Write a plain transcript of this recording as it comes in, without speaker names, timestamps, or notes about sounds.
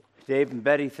Dave and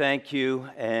Betty, thank you,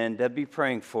 and be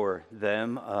praying for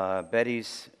them.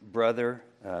 Betty's brother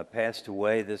passed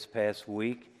away this past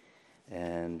week,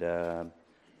 and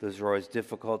those are always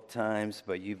difficult times,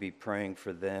 but you be praying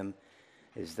for them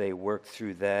as they work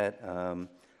through that.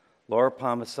 Laura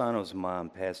Palmisano's mom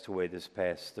passed away this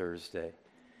past Thursday,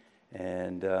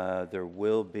 and there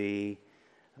will be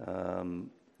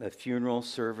a funeral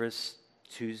service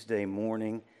Tuesday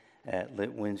morning at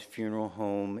Litwin's Funeral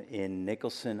Home in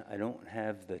Nicholson. I don't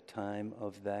have the time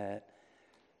of that.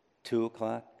 2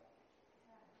 o'clock?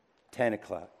 10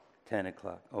 o'clock. 10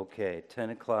 o'clock. Okay, 10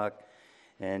 o'clock.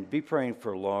 And be praying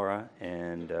for Laura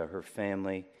and her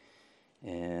family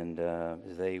and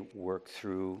as they work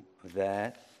through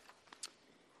that.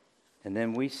 And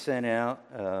then we sent out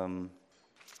a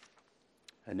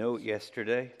note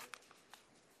yesterday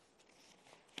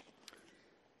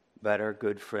about our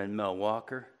good friend Mel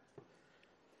Walker.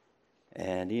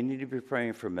 And you need to be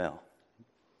praying for Mel.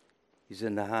 He's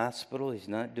in the hospital. He's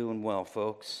not doing well,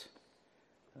 folks.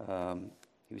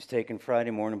 He was taken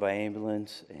Friday morning by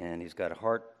ambulance, and he's got a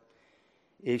heart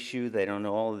issue. They don't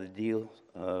know all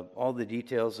the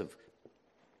details of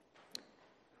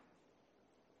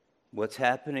what's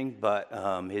happening,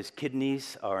 but his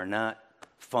kidneys are not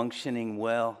functioning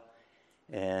well,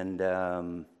 and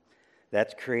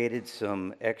that's created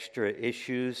some extra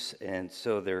issues, and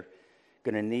so they're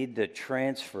going to need to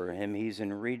transfer him. He's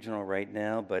in regional right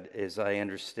now, but as I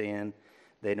understand,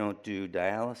 they don't do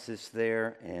dialysis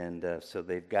there, and so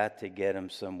they've got to get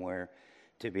him somewhere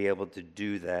to be able to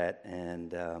do that,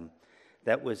 and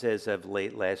that was as of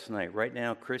late last night. Right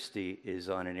now, Christy is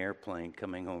on an airplane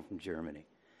coming home from Germany.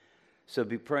 So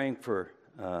be praying for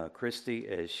Christy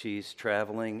as she's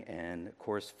traveling, and of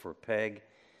course for Peg.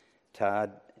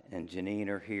 Todd and Janine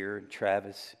are here, and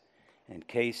Travis and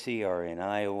Casey are in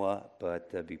Iowa,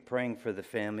 but be praying for the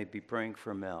family, be praying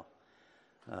for Mel.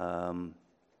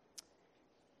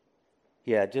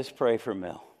 Just pray for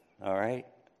Mel, all right?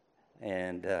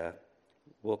 And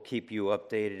we'll keep you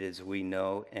updated as we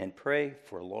know, and pray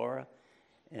for Laura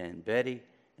and Betty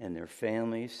and their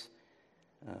families.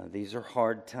 These are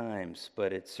hard times,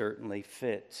 but it certainly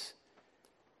fits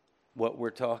what we're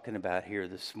talking about here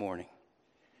this morning.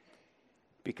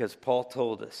 Because Paul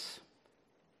told us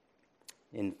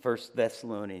in 1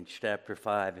 Thessalonians chapter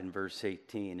 5 and verse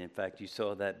 18. In fact, you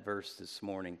saw that verse this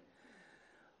morning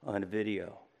on a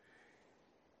video.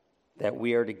 That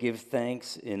we are to give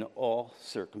thanks in all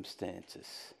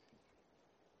circumstances.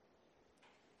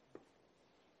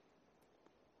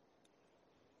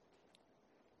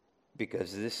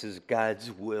 Because this is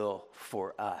God's will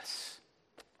for us.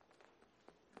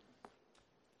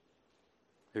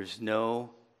 There's no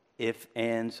ifs,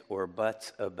 ands, or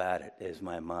buts about it, as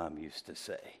my mom used to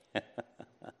say.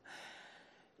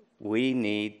 We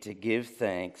need to give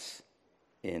thanks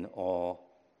in all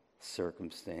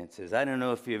circumstances. I don't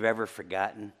know if you've ever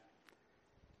forgotten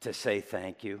to say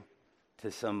thank you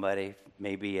to somebody,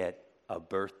 maybe at a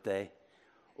birthday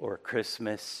or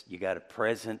Christmas. You got a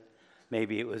present.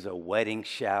 Maybe it was a wedding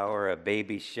shower, a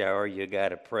baby shower, you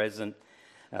got a present.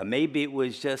 Maybe it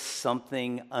was just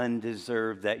something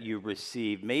undeserved that you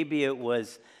received. Maybe it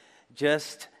was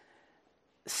just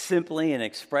simply an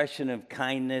expression of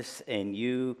kindness and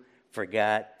you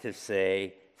forgot to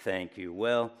say thank you.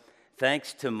 Well,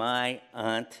 thanks to my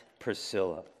Aunt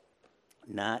Priscilla,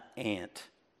 not Aunt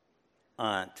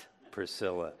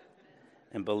Priscilla.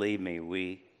 And believe me,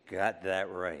 we got that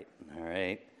right, all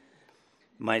right?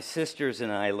 My sisters and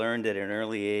I learned at an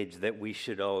early age that we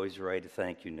should always write a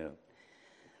thank you note.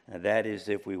 That is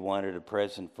if we wanted a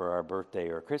present for our birthday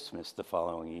or Christmas the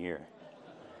following year.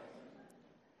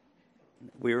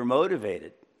 We were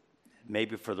motivated,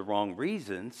 maybe for the wrong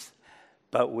reasons,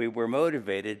 but we were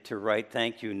motivated to write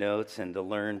thank you notes and to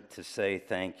learn to say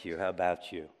thank you. How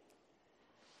about you?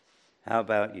 How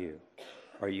about you?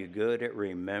 Are you good at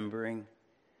remembering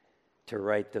to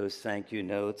write those thank you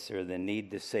notes or the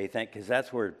need to say thank you? Because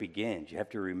that's where it begins. You have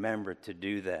to remember to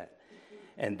do that.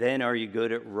 And then are you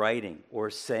good at writing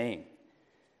or saying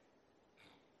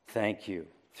thank you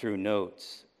through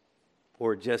notes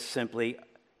or just simply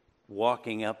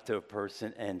walking up to a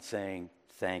person and saying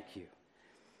thank you?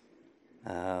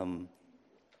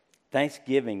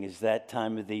 Thanksgiving is that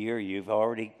time of the year. You've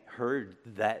already heard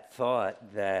that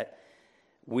thought that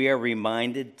we are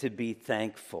reminded to be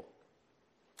thankful.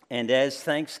 And as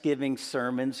Thanksgiving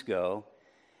sermons go,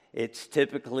 it's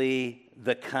typically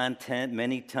the content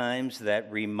many times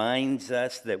that reminds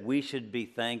us that we should be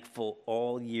thankful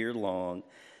all year long,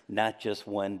 not just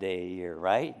one day a year,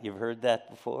 right? You've heard that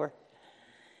before?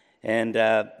 And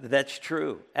that's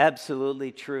true,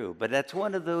 absolutely true. But that's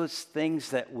one of those things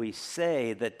that we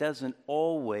say that doesn't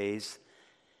always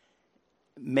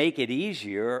make it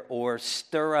easier or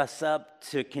stir us up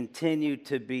to continue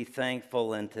to be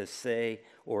thankful and to say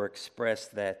or express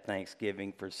that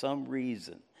thanksgiving. For some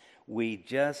reason, we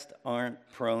just aren't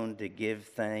prone to give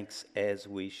thanks as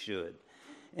we should.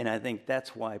 And I think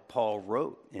that's why Paul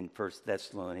wrote in 1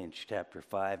 Thessalonians chapter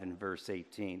 5 and verse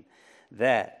 18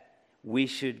 that we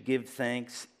should give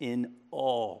thanks in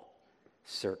all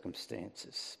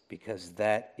circumstances, because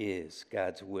that is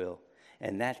God's will.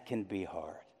 And that can be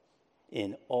hard.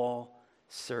 In all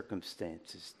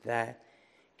circumstances, that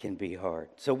can be hard.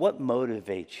 So what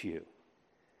motivates you?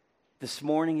 This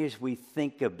morning, as we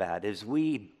think about, as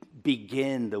we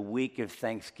begin the week of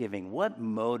Thanksgiving, what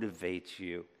motivates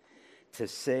you to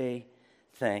say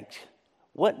thanks?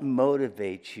 What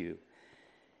motivates you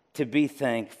to be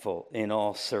thankful in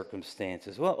all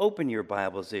circumstances? Well, open your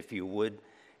Bibles, if you would,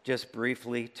 just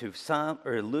briefly to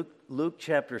Luke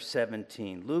chapter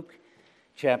 17. Luke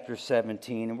chapter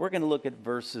 17, and we're going to look at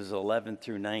verses 11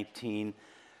 through 19.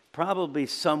 Probably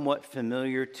somewhat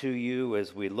familiar to you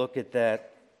as we look at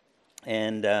that.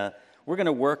 And we're going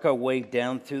to work our way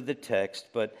down through the text,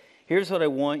 but here's what I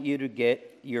want you to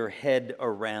get your head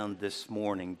around this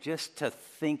morning, just to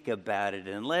think about it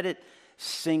and let it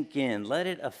sink in. Let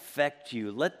it affect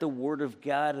you. Let the Word of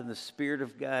God and the Spirit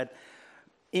of God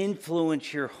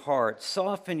influence your heart,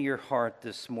 soften your heart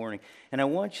this morning. And I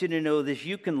want you to know this: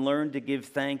 you can learn to give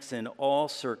thanks in all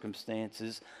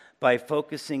circumstances by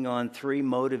focusing on three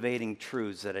motivating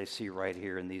truths that I see right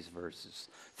here in these verses.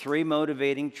 Three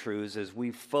motivating truths. As we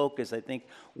focus, I think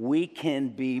we can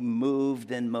be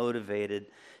moved and motivated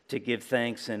to give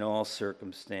thanks in all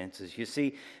circumstances. You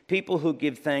see, people who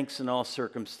give thanks in all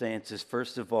circumstances,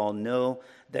 first of all, know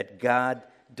that God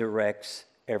directs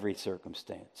every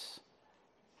circumstance.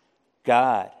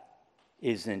 God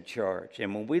is in charge.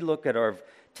 And when we look at our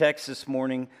text this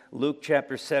morning, Luke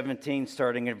chapter 17,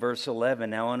 starting at verse 11,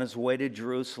 now on his way to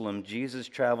Jerusalem, Jesus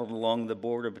traveled along the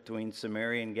border between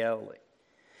Samaria and Galilee.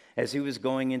 As he was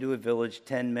going into a village,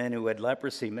 10 men who had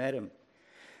leprosy met him.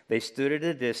 They stood at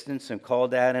a distance and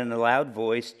called out in a loud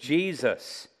voice,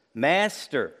 "Jesus,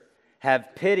 Master,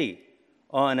 have pity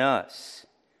on us."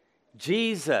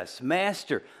 Jesus,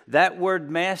 Master. That word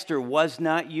master was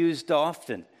not used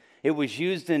often. It was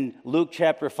used in Luke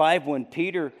chapter 5 when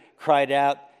Peter cried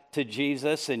out to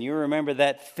Jesus, and you remember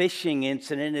that fishing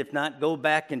incident. If not, go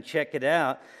back and check it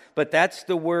out. But that's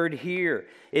the word here.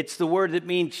 It's the word that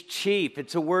means chief.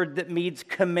 It's a word that means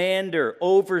commander,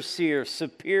 overseer,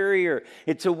 superior.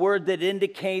 It's a word that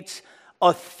indicates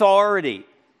authority,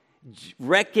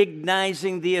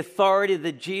 recognizing the authority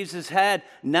that Jesus had,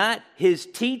 not his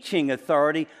teaching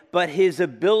authority, but his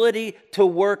ability to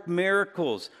work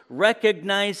miracles,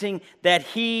 recognizing that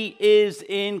he is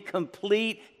in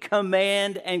complete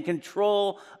command and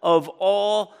control of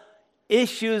all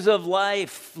issues of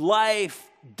life,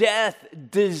 death,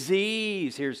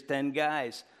 disease. Here's 10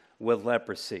 guys with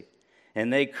leprosy.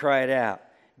 And they cried out,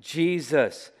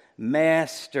 "Jesus,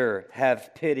 Master,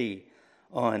 have pity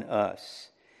on us."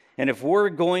 And if we're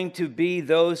going to be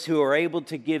those who are able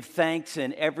to give thanks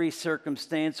in every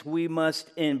circumstance, we must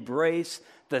embrace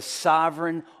the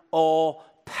sovereign,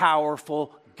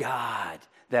 all-powerful God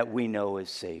that we know as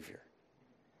Savior.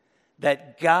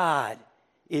 That God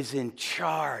is in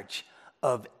charge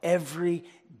of every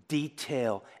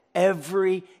detail,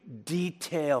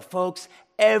 folks,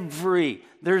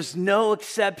 there's no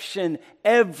exception,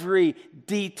 every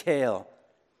detail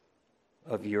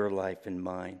of your life and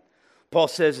mine. Paul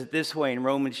says it this way in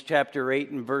Romans chapter 8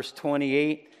 and verse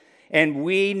 28, "And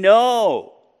we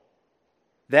know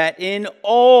that in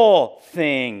all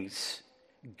things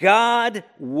God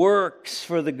works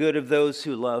for the good of those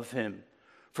who love him,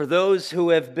 for those who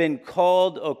have been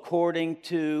called according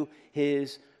to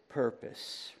his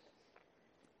purpose."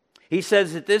 He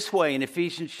says it this way in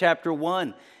Ephesians chapter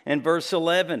 1 and verse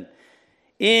 11.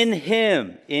 "In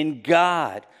him, in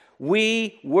God,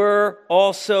 we were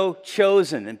also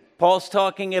chosen." And Paul's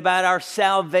talking about our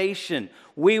salvation.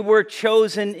 We were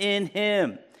chosen in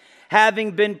him,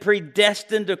 having been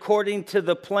predestined according to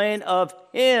the plan of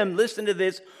him, listen to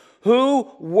this,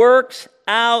 who works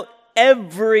out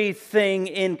everything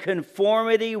in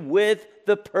conformity with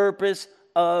the purpose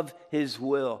of his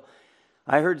will.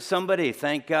 I heard somebody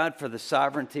thank God for the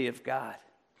sovereignty of God.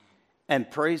 And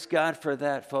praise God for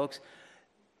that, folks.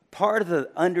 Part of the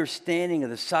understanding of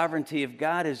the sovereignty of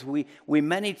God is we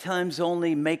many times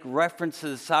only make reference to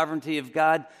the sovereignty of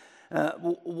God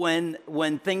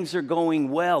when things are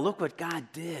going well. Look what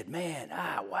God did. Man,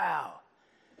 wow.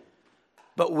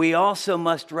 But we also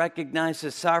must recognize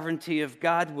the sovereignty of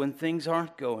God when things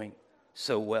aren't going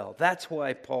so well. That's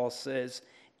why Paul says,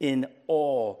 in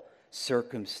all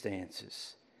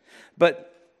circumstances.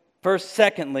 But first,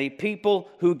 secondly, people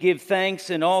who give thanks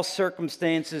in all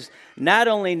circumstances not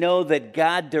only know that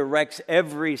God directs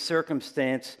every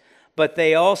circumstance, but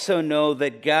they also know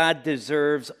that God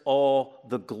deserves all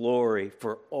the glory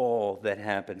for all that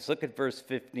happens. Look at verse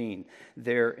 15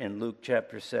 there in Luke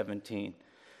chapter 17.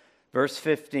 Verse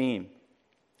 15.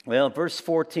 Well, verse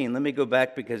 14, let me go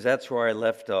back because that's where I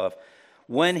left off.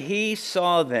 When he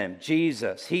saw them,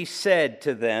 Jesus, he said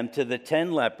to them, to the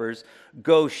 10 lepers,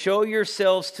 "Go show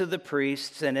yourselves to the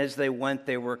priests." And as they went,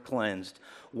 they were cleansed.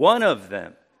 One of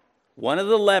them, one of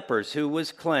the lepers who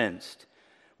was cleansed,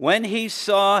 when he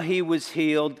saw he was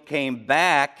healed, came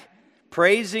back,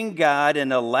 praising God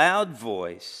in a loud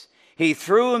voice. He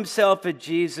threw himself at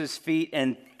Jesus' feet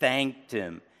and thanked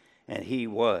him. And he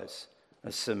was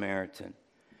a Samaritan.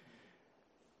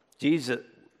 Jesus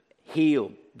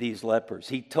healed these lepers.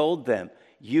 He told them,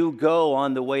 "You go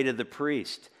on the way to the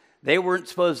priest." They weren't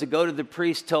supposed to go to the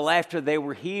priest till after they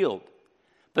were healed.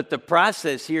 But the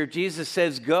process here, Jesus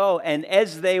says, go. And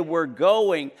as they were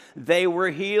going, they were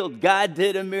healed. God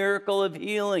did a miracle of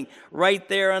healing right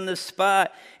there on the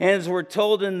spot. And as we're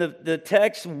told in the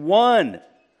text, one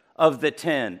of the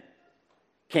 10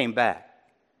 came back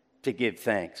to give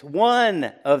thanks.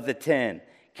 One of the 10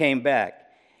 came back.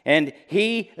 And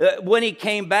he, when he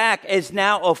came back as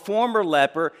now a former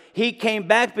leper, he came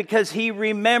back because he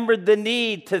remembered the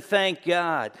need to thank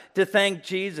God, to thank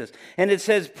Jesus. And it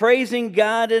says, praising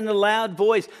God in a loud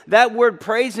voice. That word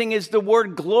praising is the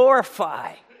word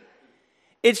glorify.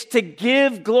 It's to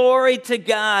give glory to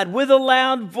God with a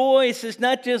loud voice. It's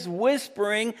not just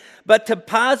whispering, but to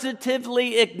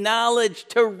positively acknowledge,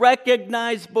 to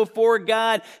recognize before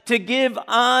God, to give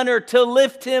honor, to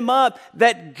lift him up,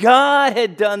 that God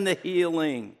had done the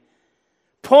healing.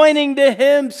 Pointing to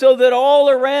him so that all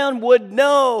around would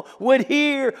know, would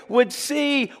hear, would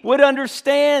see, would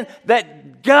understand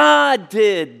that God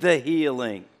did the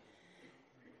healing.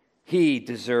 He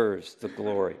deserves the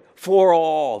glory for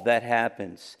all that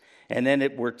happens. And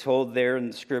then we're told there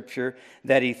in the scripture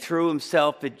that he threw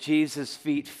himself at Jesus'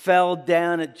 feet, fell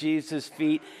down at Jesus'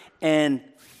 feet, and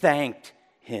thanked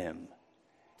him.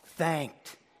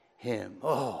 Thanked him.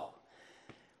 Oh,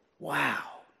 wow.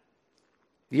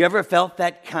 You ever felt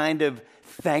that kind of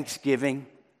thanksgiving?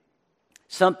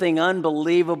 Something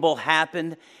unbelievable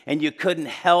happened, and you couldn't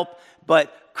help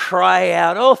but cry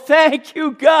out, "Oh, thank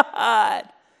you, God."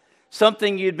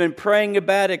 Something you'd been praying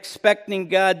about, expecting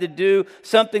God to do,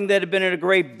 something that had been a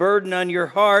great burden on your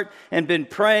heart and been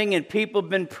praying, and people have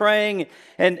been praying,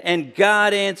 and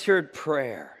God answered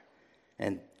prayer.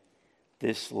 And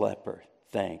this leper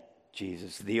thanked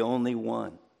Jesus, the only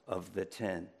one of the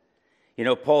 10. You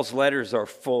know, Paul's letters are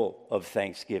full of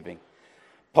thanksgiving.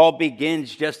 Paul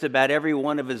begins just about every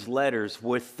one of his letters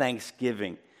with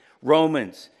thanksgiving.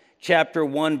 Romans Chapter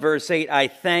 1, verse 8, I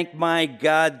thank my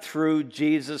God through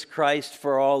Jesus Christ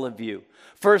for all of you.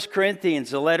 1 Corinthians,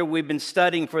 the letter we've been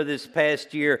studying for this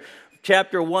past year,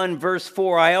 chapter 1, verse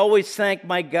 4, I always thank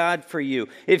my God for you.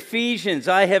 Ephesians,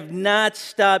 I have not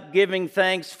stopped giving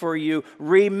thanks for you,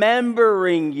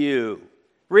 remembering you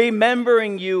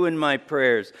in my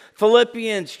prayers.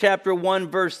 Philippians chapter 1,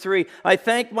 verse 3, I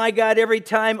thank my God every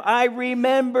time I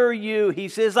remember you. He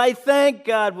says, I thank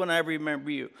God when I remember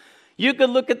you. You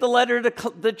could look at the letter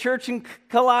to the church in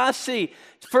Colossae,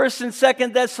 1st and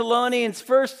 2nd Thessalonians,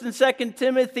 1st and 2nd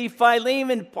Timothy,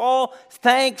 Philemon. Paul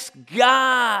thanks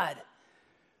God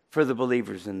for the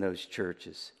believers in those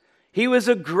churches. He was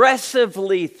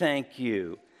aggressively thank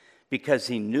you because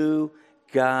he knew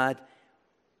God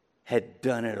had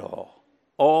done it all.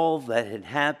 All that had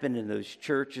happened in those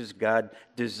churches, God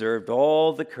deserved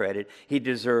all the credit. He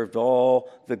deserved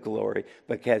all the glory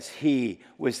because he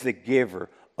was the giver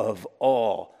of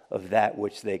all of that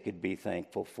which they could be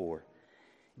thankful for.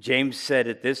 James said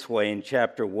it this way in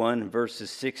chapter 1,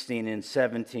 verses 16 and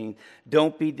 17.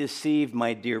 Don't be deceived,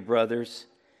 my dear brothers.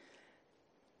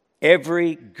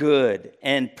 Every good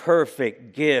and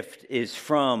perfect gift is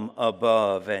from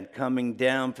above and coming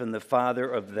down from the Father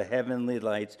of the heavenly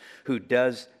lights, who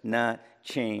does not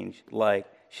change like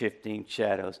shifting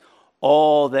shadows.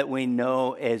 All that we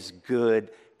know as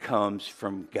good comes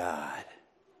from God.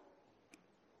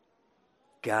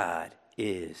 God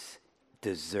is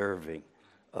deserving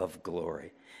of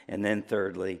glory. And then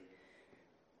thirdly,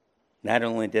 not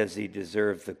only does he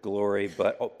deserve the glory,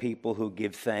 but people who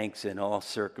give thanks in all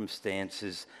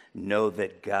circumstances know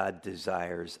that God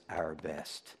desires our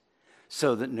best.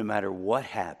 So that no matter what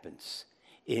happens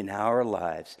in our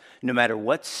lives, no matter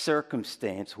what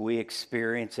circumstance we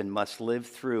experience and must live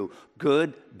through,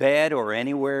 good, bad, or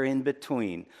anywhere in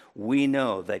between, we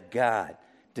know that God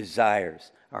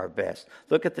desires our best.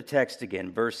 Look at the text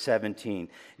again, verse 17.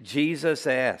 Jesus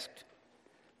asked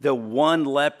the one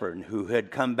leper who had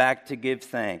come back to give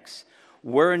thanks,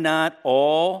 "Were not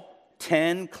all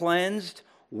 10 cleansed?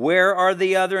 Where are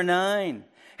the other 9?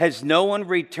 Has no one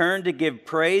returned to give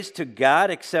praise to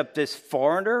God except this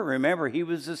foreigner?" Remember, he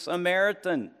was a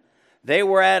Samaritan. They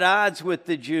were at odds with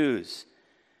the Jews.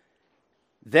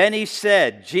 Then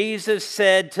Jesus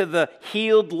said to the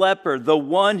healed leper, the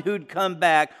one who'd come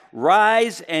back,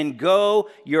 "Rise and go,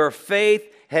 your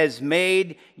faith has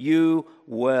made you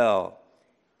well."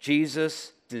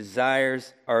 Jesus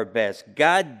desires our best.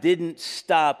 God didn't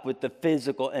stop with the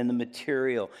physical and the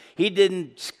material. He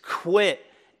didn't quit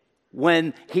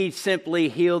when he simply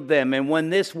healed them. And when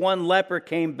this one leper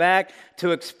came back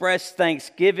to express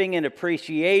thanksgiving and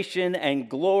appreciation and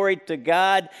glory to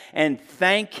God and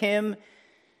thank him,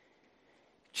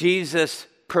 Jesus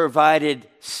provided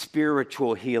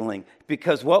spiritual healing.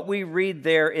 Because what we read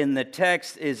there in the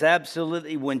text is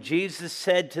absolutely when Jesus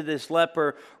said to this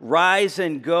leper, "Rise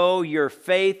and go, your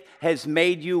faith has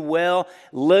made you well."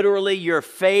 Literally, your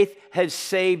faith has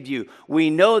saved you. We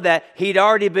know that he'd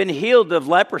already been healed of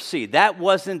leprosy. That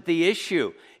wasn't the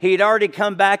issue. He'd already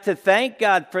come back to thank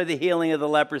God for the healing of the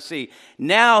leprosy.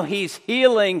 Now he's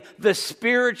healing the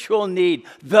spiritual need,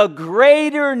 the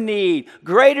greater need,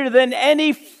 greater than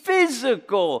any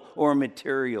physical or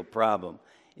material problem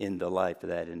in the life of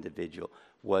that individual,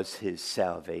 was his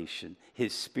salvation,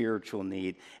 his spiritual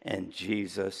need, and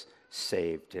Jesus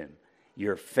saved him.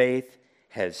 Your faith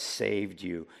has saved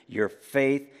you. Your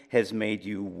faith has made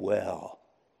you well.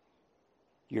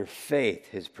 Your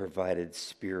faith has provided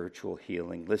spiritual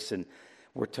healing. Listen,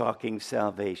 we're talking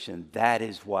salvation. That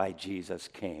is why Jesus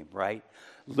came, right?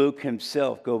 Luke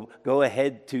himself, go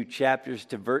ahead to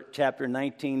chapter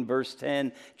 19, verse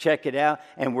 10. Check it out.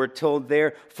 And we're told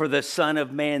there, "For the Son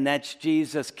of Man," that's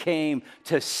Jesus, "came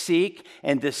to seek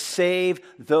and to save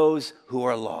those who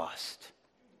are lost."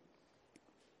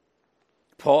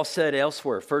 Paul said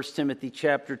elsewhere, 1 Timothy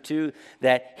chapter 2,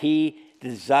 that he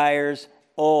desires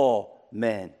all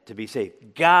men to be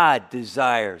saved. God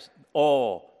desires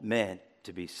all men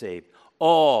to be saved.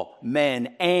 All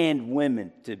men and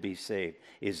women to be saved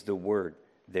is the word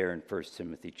there in 1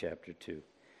 Timothy chapter 2.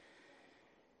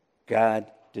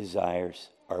 God desires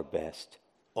our best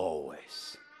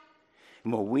always.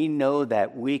 And when we know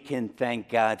that, we can thank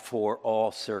God for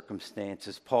all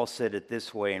circumstances. Paul said it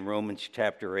this way in Romans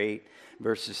chapter 8,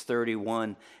 verses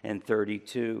 31 and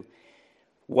 32.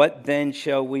 "What then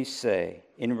shall we say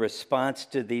in response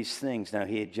to these things?" Now,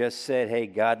 he had just said, hey,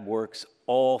 God works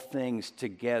all things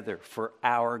together for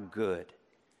our good,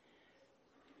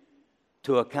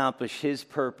 to accomplish his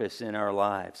purpose in our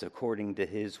lives according to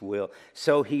his will.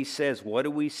 So he says, what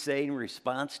do we say in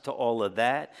response to all of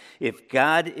that? If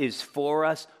God is for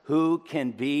us, who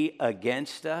can be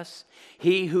against us?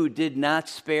 He who did not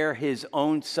spare his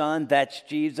own son, that's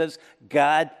Jesus.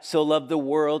 God so loved the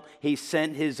world, he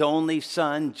sent his only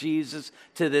son, Jesus,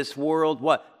 to this world,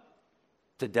 what?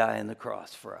 To die on the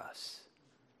cross for us.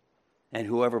 And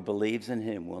whoever believes in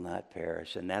him will not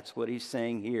perish. And that's what he's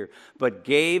saying here. But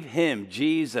gave him,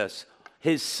 Jesus,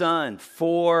 his son,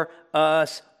 for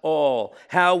us all.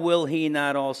 How will he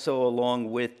not also,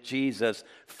 along with Jesus,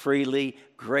 freely,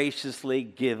 graciously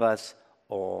give us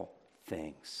all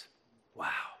things? Wow.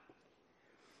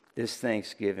 This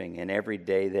Thanksgiving and every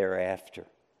day thereafter,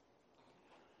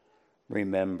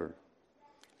 remember,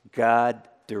 God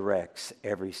directs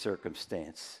every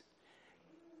circumstance.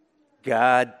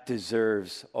 God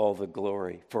deserves all the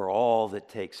glory for all that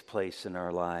takes place in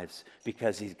our lives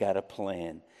because he's got a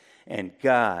plan. And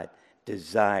God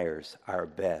desires our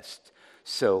best.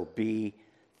 So be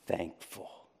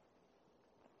thankful.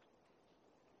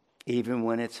 Even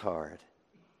when it's hard,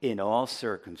 in all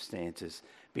circumstances,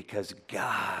 because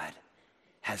God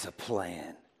has a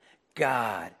plan.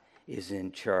 God is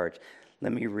in charge.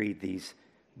 Let me read these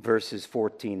verses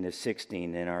 14 to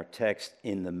 16 in our text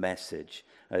in the Message.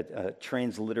 A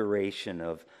transliteration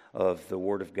of the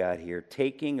Word of God here.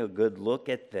 Taking a good look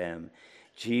at them,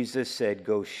 Jesus said,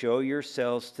 "Go show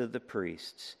yourselves to the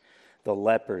priests." The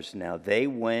lepers now, they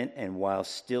went and while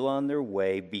still on their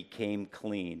way became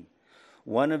clean.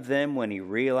 One of them, when he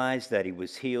realized that he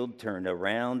was healed, turned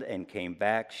around and came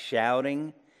back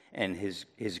shouting and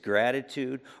his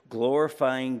gratitude,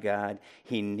 glorifying God.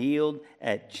 He kneeled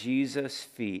at Jesus'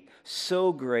 feet,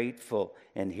 so grateful.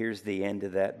 And here's the end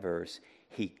of that verse.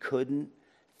 He couldn't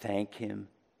thank him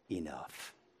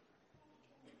enough.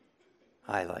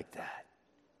 I like that.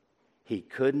 he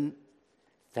couldn't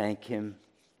thank him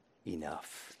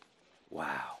enough.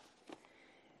 Wow.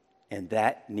 And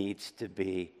that needs to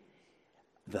be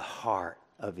the heart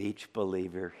of each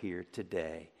believer here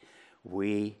today.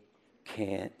 We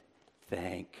can't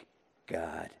thank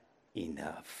God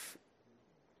enough.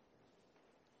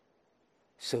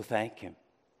 So thank him.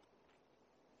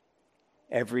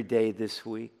 Every day this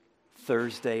week,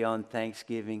 Thursday on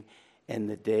Thanksgiving, and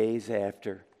the days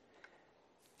after,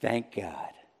 thank God.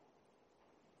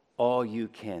 All you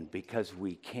can, because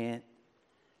we can't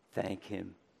thank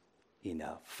him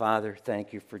enough. Father,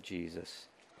 thank you for Jesus.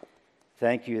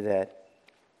 Thank you that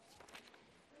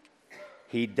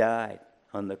he died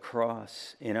on the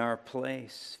cross in our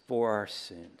place for our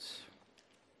sins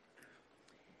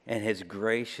and has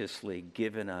graciously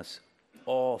given us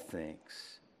all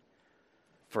things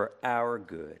for our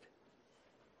good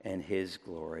and his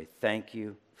glory. Thank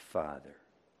you, Father.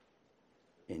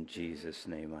 In Jesus'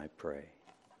 name I pray.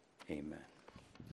 Amen.